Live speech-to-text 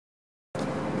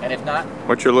And if not,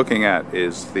 what you're looking at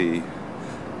is the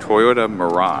Toyota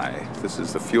Mirai. This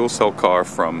is the fuel cell car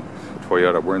from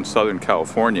Toyota. We're in Southern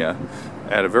California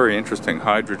at a very interesting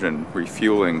hydrogen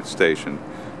refueling station,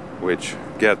 which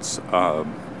gets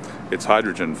its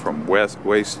hydrogen from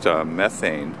waste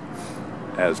methane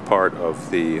as part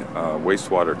of the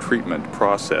wastewater treatment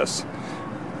process.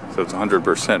 So it's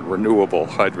 100% renewable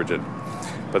hydrogen.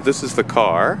 But this is the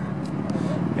car,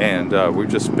 and we've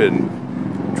just been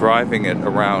driving it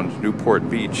around Newport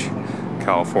Beach,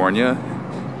 California,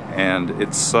 and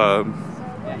it's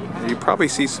you probably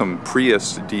see some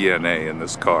Prius DNA in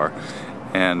this car,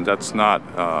 and that's not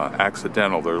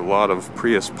accidental. There are a lot of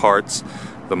Prius parts,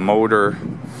 the motor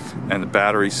and the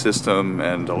battery system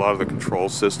and a lot of the control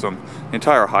system. The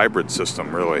entire hybrid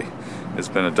system really has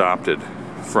been adopted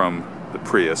from the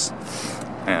Prius.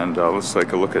 And let's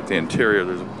take a look at the interior.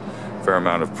 There's a fair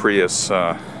amount of Prius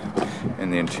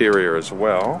in the interior as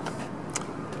well.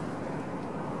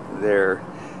 There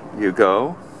you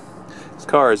go. This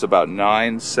car is about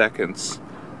 9 seconds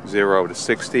 0 to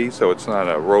 60, so it's not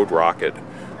a road rocket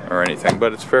or anything,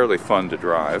 but it's fairly fun to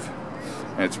drive.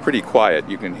 And it's pretty quiet.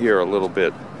 You can hear a little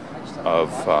bit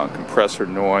of compressor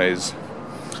noise,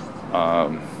 a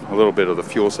little bit of the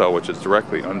fuel cell, which is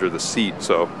directly under the seat,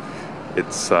 so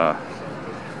it's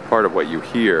part of what you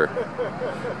hear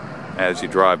as you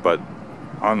drive. But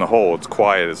on the whole, it's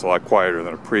quiet. It's a lot quieter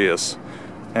than a Prius,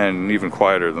 and even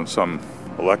quieter than some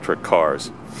electric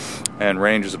cars. And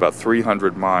range is about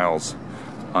 300 miles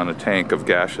on a tank of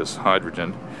gaseous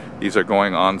hydrogen. These are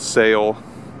going on sale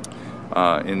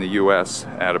in the US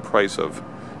at a price of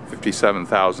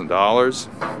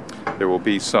 $57,000. There will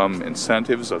be some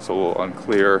incentives. That's a little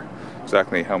unclear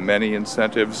exactly how many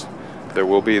incentives there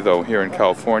will be, though. Here in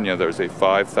California there's a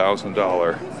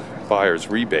 $5,000 buyer's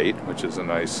rebate, which is a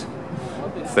nice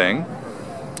thing.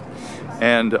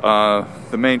 And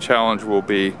the main challenge will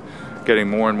be getting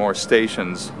more and more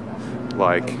stations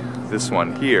like this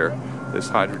one here, this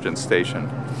hydrogen station.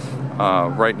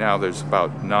 Right now there's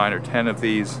about 9 or 10 of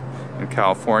these in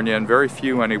California and very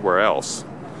few anywhere else.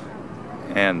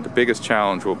 And the biggest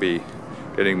challenge will be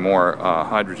getting more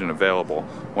hydrogen available.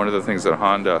 One of the things that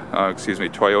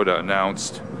Toyota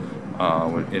announced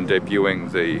in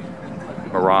debuting the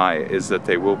Mirai is that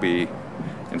they will be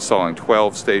installing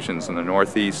 12 stations in the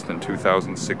Northeast in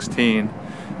 2016,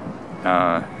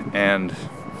 and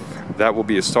that will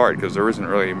be a start because there isn't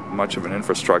really much of an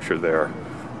infrastructure there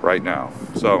right now.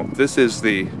 So this is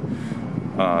the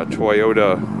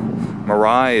Toyota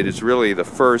Mirai. It is really the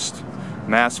first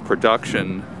mass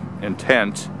production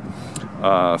intent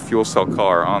fuel cell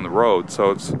car on the road,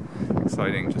 so it's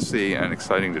exciting to see and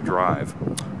exciting to drive.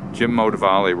 Jim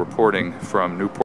Motavalli reporting from Newport.